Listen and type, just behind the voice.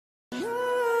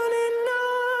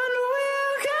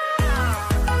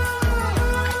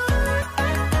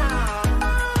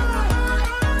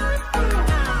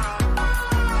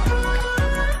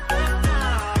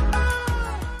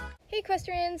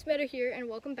Equestrians, Meta here, and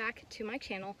welcome back to my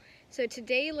channel. So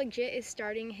today Legit is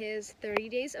starting his 30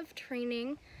 days of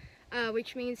training,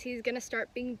 which means he's gonna start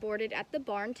being boarded at the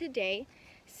barn today.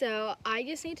 So I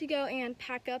just need to go and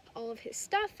pack up all of his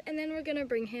stuff, and then we're gonna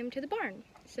bring him to the barn.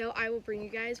 So I will bring you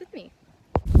guys with me.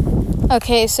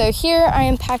 Okay, so here I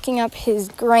am packing up his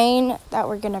grain that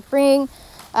we're gonna bring.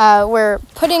 We're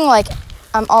putting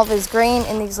all of his grain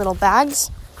in these little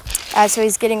bags. So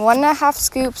he's getting 1.5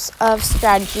 scoops of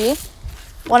strategy,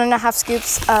 1.5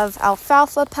 scoops of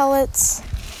alfalfa pellets,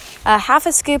 half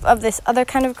a scoop of this other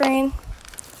kind of grain,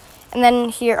 and then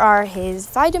here are his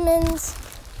vitamins.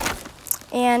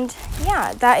 And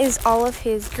yeah, that is all of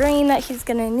his grain that he's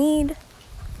gonna need.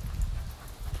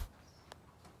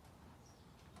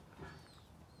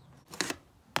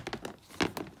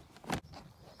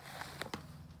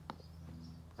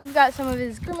 We've got some of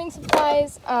his grooming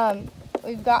supplies.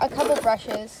 We've got a couple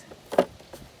brushes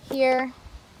here.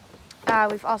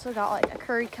 We've also got a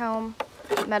curry comb,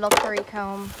 metal curry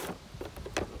comb,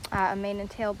 a mane and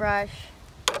tail brush,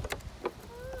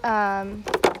 and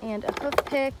a hoof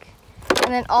pick.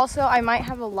 And then also I might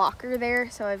have a locker there,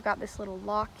 so I've got this little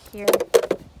lock here.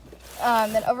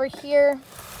 Then over here,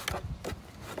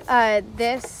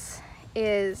 this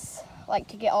is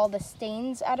to get all the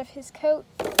stains out of his coat,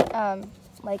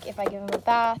 if I give him a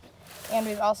bath. And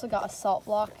we've also got a salt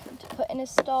block to put in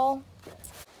his stall.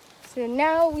 So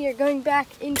now we are going back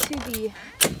into the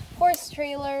horse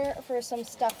trailer for some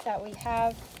stuff that we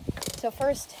have. So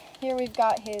first, here we've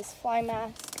got his fly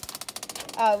mask.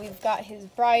 We've got his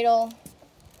bridle,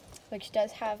 which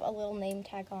does have a little name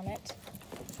tag on it.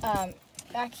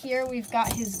 Back here we've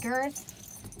got his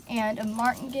girth and a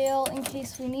martingale in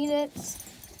case we need it.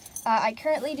 I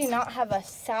currently do not have a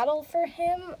saddle for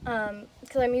him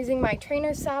because I'm using my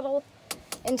trainer saddle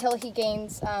until he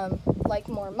gains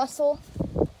more muscle.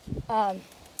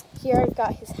 Here I've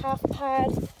got his half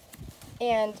pad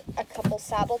and a couple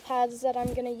saddle pads that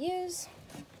I'm gonna use.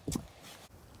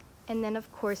 And then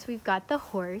of course we've got the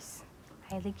horse.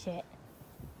 Hi, Legit.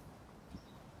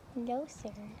 No, sir.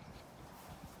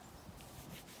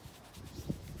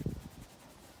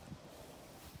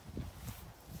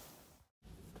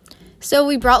 So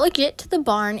we brought Legit to the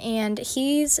barn and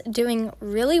he's doing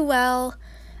really well.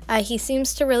 He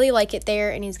seems to really like it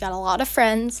there and he's got a lot of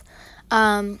friends.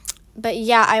 But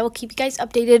yeah, I will keep you guys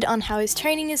updated on how his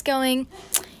training is going.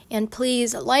 And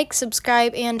please like,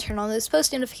 subscribe, and turn on those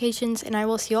post notifications, and I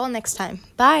will see you all next time.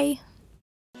 Bye!